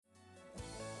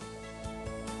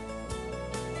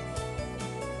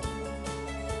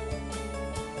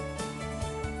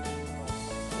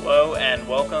Hello and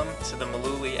welcome to the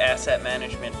Mullooly Asset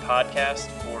Management podcast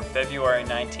for February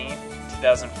 19th,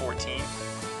 2014.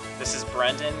 This is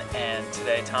Brendan, and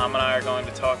today Tom and I are going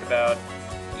to talk about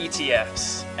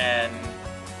ETFs and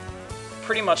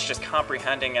pretty much just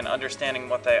comprehending and understanding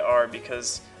what they are,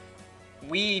 because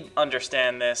we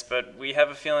understand this, but we have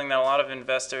a feeling that a lot of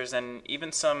investors and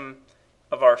even some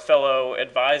of our fellow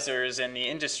advisors in the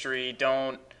industry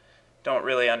don't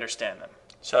really understand them.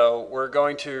 So we're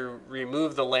going to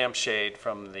remove the lampshade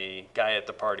from the guy at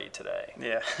the party today.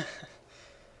 Yeah.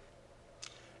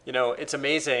 You know, it's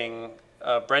amazing.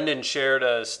 Brendan shared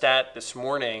a stat this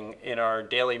morning in our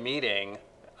daily meeting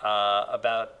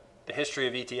about the history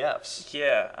of ETFs.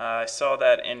 Yeah, I saw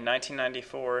that in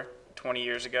 1994, 20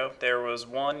 years ago, there was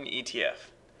one ETF.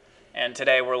 And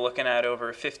today we're looking at over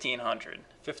 1,500.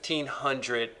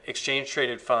 1,500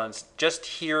 exchange-traded funds just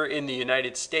here in the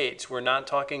United States. We're not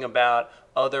talking about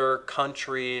other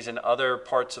countries and other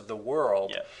parts of the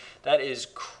world. Yeah. That is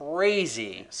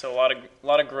crazy. So a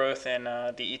lot of growth in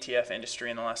the ETF industry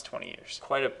in the last 20 years.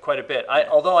 Quite a bit.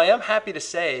 Although I am happy to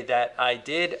say that I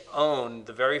did own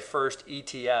the very first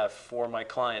ETF for my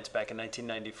clients back in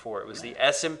 1994. It was the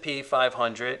S&P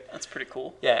 500. That's pretty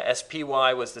cool. Yeah,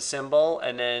 SPY was the symbol,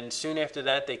 and then soon after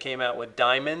that they came out with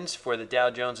diamonds for the Dow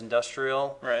Jones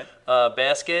Industrial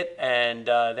basket, and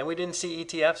then we didn't see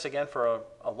ETFs again for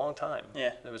a long time.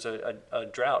 Yeah. There was a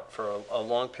drought for a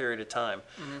long period of time.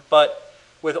 Mm-hmm. But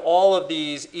with all of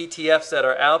these ETFs that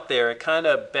are out there, it kind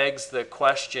of begs the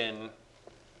question,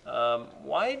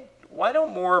 why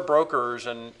don't more brokers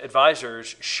and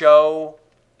advisors show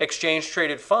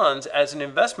exchange-traded funds as an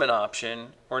investment option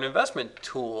or an investment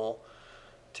tool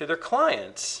to their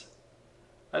clients?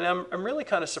 And I'm really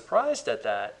kind of surprised at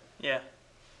that. Yeah.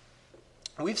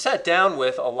 We've sat down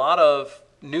with a lot of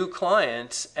new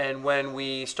clients, and when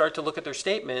we start to look at their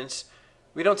statements,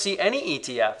 we don't see any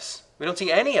ETFs. We don't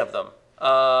see any of them.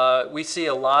 We see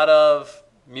a lot of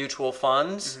mutual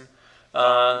funds.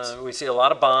 Mm-hmm. We see a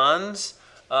lot of bonds,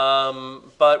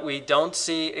 but we don't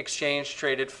see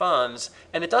exchange-traded funds.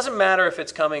 And it doesn't matter if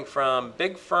it's coming from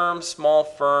big firm, small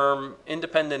firm,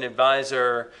 independent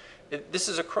advisor. This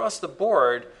is across the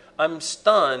board. I'm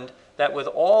stunned that with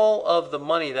all of the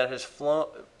money that has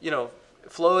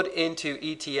flowed into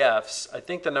ETFs, I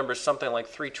think the number is something like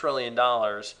 $3 trillion.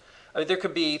 I mean, there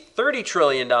could be $30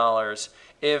 trillion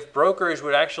if brokers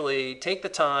would actually take the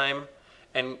time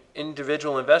and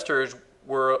individual investors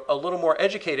were a little more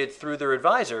educated through their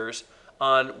advisors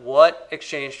on what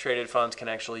exchange-traded funds can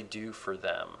actually do for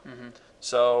them. Mm-hmm.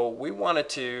 So we wanted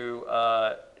to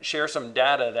share some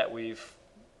data that we've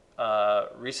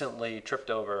recently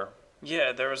tripped over.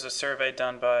 Yeah, there was a survey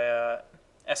done by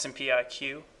S&P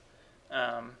IQ.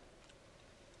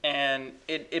 And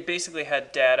it basically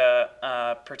had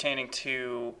data pertaining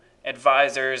to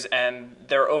advisors and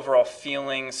their overall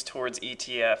feelings towards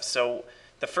ETFs. So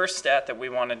the first stat that we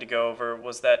wanted to go over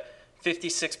was that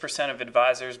 56% of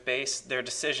advisors base their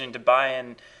decision to buy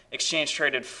an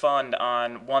exchange-traded fund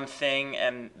on one thing,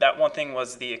 and that one thing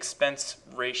was the expense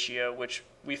ratio, which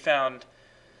we found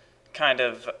kind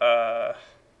of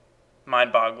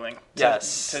mind-boggling to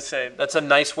say. That's a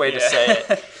nice way to say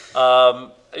it.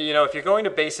 If you're going to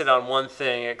base it on one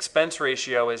thing, expense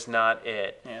ratio is not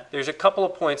it. Yeah. There's a couple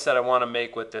of points that I want to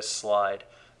make with this slide.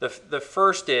 The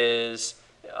first is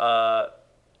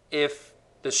if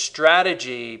the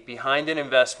strategy behind an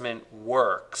investment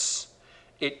works,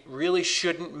 it really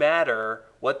shouldn't matter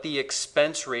what the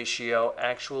expense ratio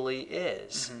actually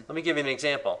is. Mm-hmm. Let me give you an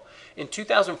example. In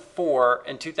 2004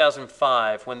 and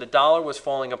 2005, when the dollar was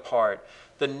falling apart,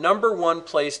 the number one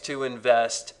place to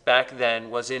invest back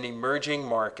then was in emerging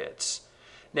markets.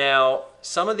 Now,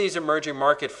 some of these emerging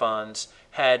market funds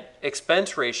had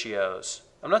expense ratios.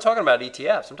 I'm not talking about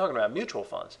ETFs, I'm talking about mutual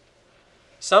funds.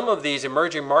 Some of these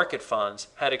emerging market funds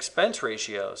had expense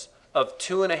ratios of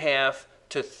 2.5%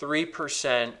 to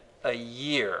 3% a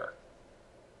year.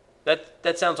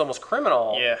 That sounds almost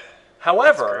criminal. Yeah.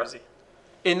 However,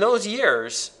 in those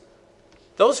years,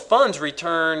 those funds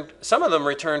some of them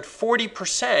returned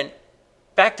 40%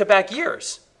 back-to-back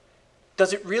years.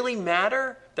 Does it really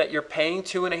matter that you're paying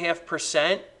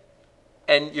 2.5%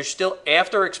 and you're still,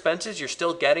 after expenses, you're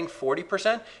still getting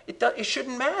 40%? It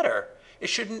shouldn't matter. It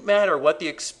shouldn't matter what the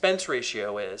expense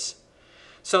ratio is.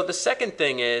 So the second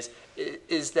thing is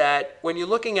that when you're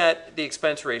looking at the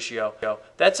expense ratio,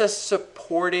 that's a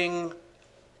supporting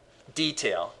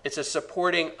detail. It's a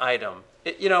supporting item.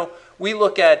 We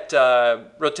look at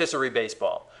rotisserie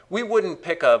baseball. We wouldn't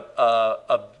pick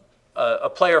a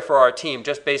player for our team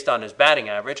just based on his batting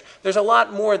average. There's a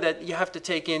lot more that you have to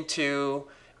take into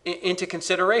into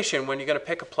consideration when you're going to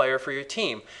pick a player for your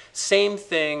team. Same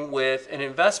thing with an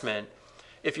investment.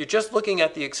 If you're just looking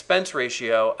at the expense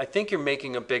ratio, I think you're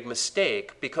making a big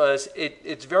mistake because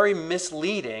it's very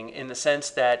misleading in the sense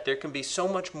that there can be so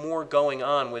much more going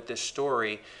on with this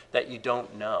story that you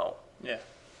don't know. Yeah.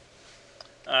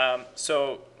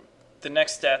 So the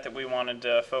next stat that we wanted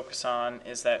to focus on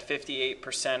is that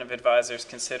 58% of advisors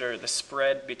consider the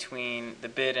spread between the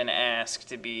bid and ask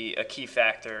to be a key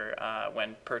factor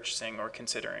when purchasing or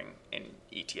considering an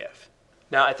ETF.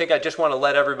 Now, I think I just want to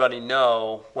let everybody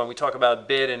know when we talk about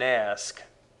bid and ask,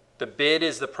 the bid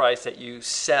is the price that you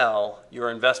sell your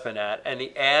investment at, and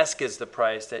the ask is the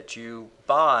price that you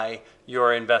buy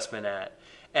your investment at.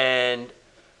 And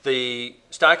the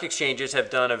stock exchanges have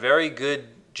done a very good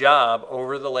job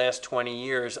over the last 20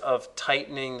 years of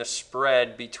tightening the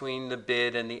spread between the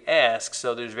bid and the ask,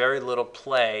 so there's very little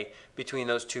play between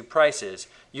those two prices.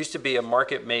 Used to be a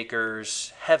market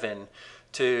maker's heaven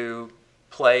to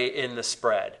play in the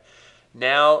spread.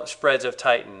 Now spreads have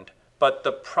tightened, but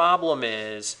the problem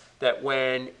is that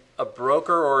when a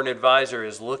broker or an advisor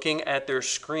is looking at their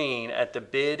screen at the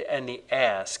bid and the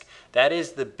ask, that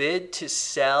is the bid to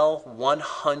sell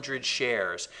 100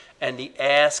 shares and the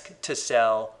ask to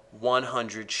sell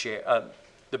 100 shares.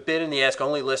 The bid and the ask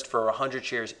only list for 100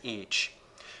 shares each.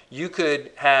 You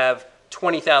could have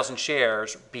 20,000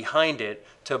 shares behind it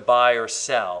to buy or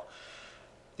sell.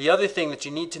 The other thing that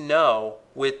you need to know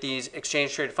with these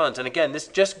exchange traded funds, and again, this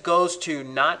just goes to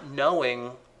not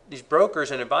knowing, these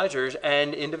brokers and advisors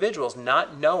and individuals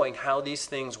not knowing how these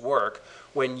things work.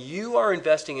 When you are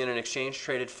investing in an exchange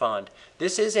traded fund,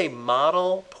 this is a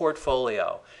model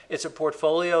portfolio. It's a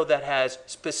portfolio that has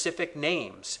specific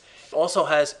names. It also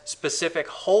has specific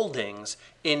holdings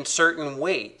in certain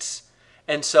weights.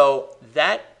 And so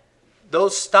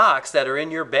those stocks that are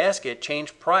in your basket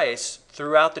change price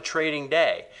throughout the trading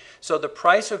day. So the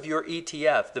price of your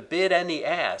ETF, the bid and the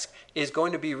ask, is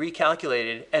going to be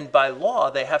recalculated, and by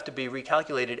law they have to be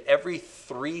recalculated every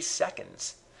 3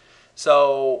 seconds.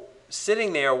 So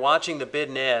sitting there watching the bid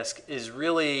and ask is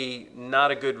really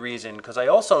not a good reason, because I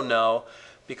also know,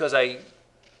 because I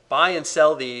buy and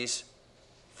sell these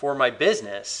for my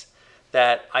business,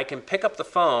 that I can pick up the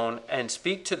phone and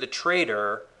speak to the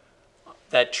trader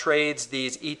that trades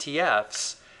these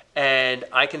ETFs, and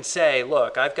I can say,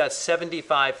 look, I've got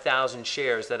 75,000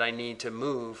 shares that I need to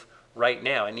move right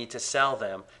now. I need to sell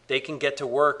them. They can get to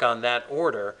work on that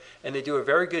order, and they do a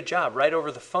very good job right over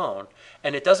the phone.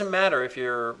 And it doesn't matter if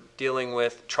you're dealing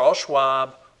with Charles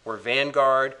Schwab or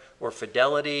Vanguard or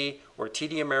Fidelity or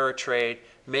TD Ameritrade,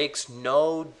 makes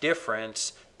no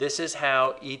difference. This is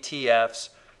how ETFs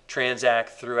transact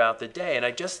throughout the day. And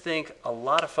I just think a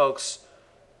lot of folks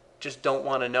just don't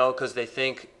want to know because they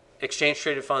think exchange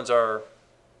traded funds are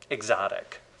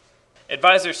exotic.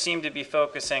 Advisors seem to be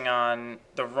focusing on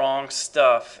the wrong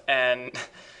stuff, and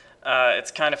it's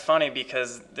kind of funny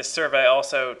because this survey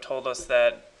also told us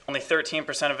that only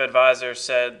 13% of advisors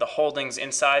said the holdings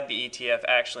inside the ETF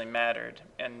actually mattered,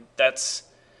 and that's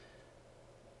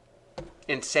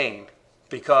insane.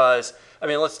 Because I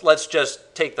mean, let's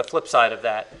just take the flip side of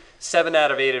that. 7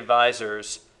 out of 8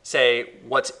 advisors say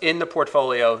what's in the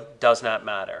portfolio does not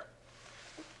matter.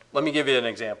 Let me give you an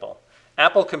example.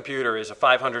 Apple Computer is a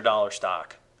 $500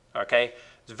 stock, okay?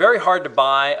 It's very hard to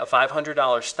buy a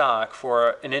 $500 stock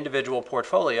for an individual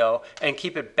portfolio and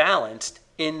keep it balanced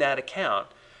in that account.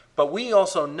 But we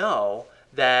also know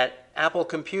that Apple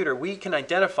Computer, we can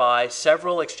identify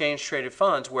several exchange-traded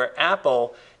funds where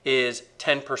Apple is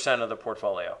 10% of the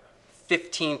portfolio,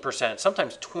 15%,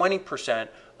 sometimes 20%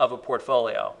 of a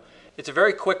portfolio. It's a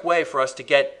very quick way for us to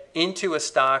get into a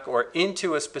stock or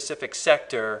into a specific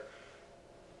sector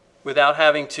without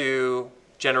having to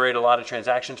generate a lot of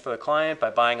transactions for the client. By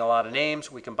buying a lot of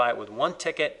names, we can buy it with one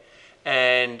ticket,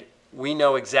 and we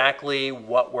know exactly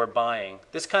what we're buying.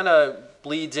 This kind of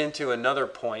bleeds into another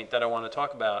point that I want to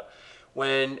talk about.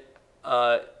 When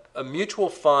a mutual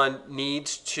fund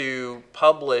needs to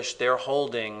publish their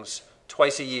holdings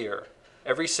twice a year,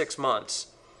 every 6 months.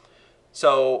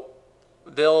 So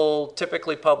they'll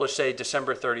typically publish, say,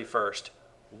 December 31st.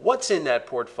 What's in that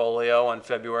portfolio on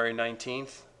February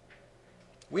 19th?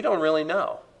 We don't really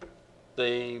know.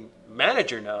 The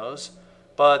manager knows,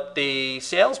 but the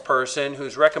salesperson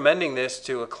who's recommending this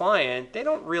to a client, they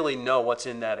don't really know what's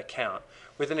in that account.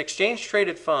 With an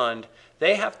exchange-traded fund,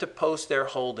 they have to post their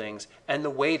holdings and the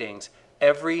weightings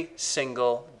every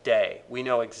single day. We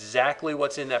know exactly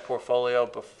what's in that portfolio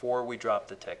before we drop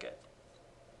the ticket.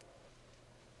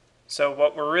 So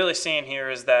what we're really seeing here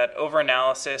is that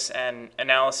overanalysis and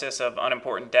analysis of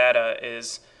unimportant data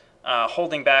is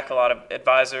holding back a lot of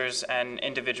advisors and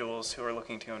individuals who are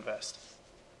looking to invest.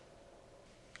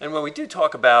 And when we do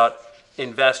talk about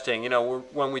investing,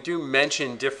 when we do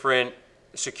mention different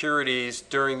securities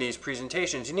during these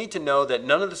presentations, you need to know that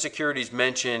none of the securities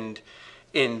mentioned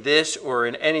in this or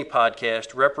in any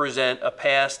podcast represent a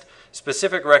past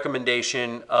specific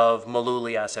recommendation of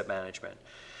Mullooly Asset Management.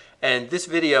 And this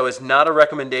video is not a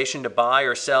recommendation to buy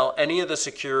or sell any of the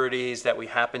securities that we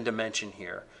happen to mention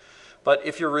here. But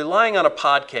if you're relying on a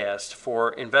podcast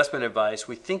for investment advice,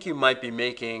 we think you might be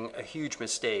making a huge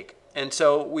mistake. And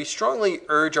so we strongly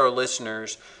urge our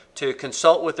listeners to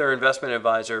consult with their investment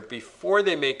advisor before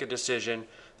they make a decision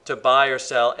to buy or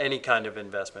sell any kind of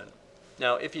investment.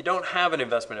 Now, if you don't have an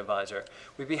investment advisor,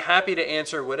 we'd be happy to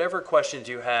answer whatever questions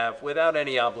you have without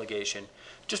any obligation.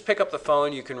 Just pick up the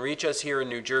phone. You can reach us here in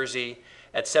New Jersey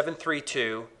at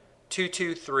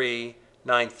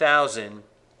 732-223-9000,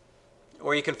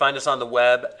 or you can find us on the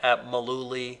web at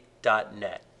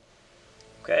mullooly.net.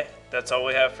 Okay, that's all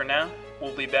we have for now.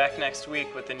 We'll be back next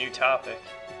week with a new topic.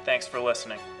 Thanks for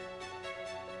listening.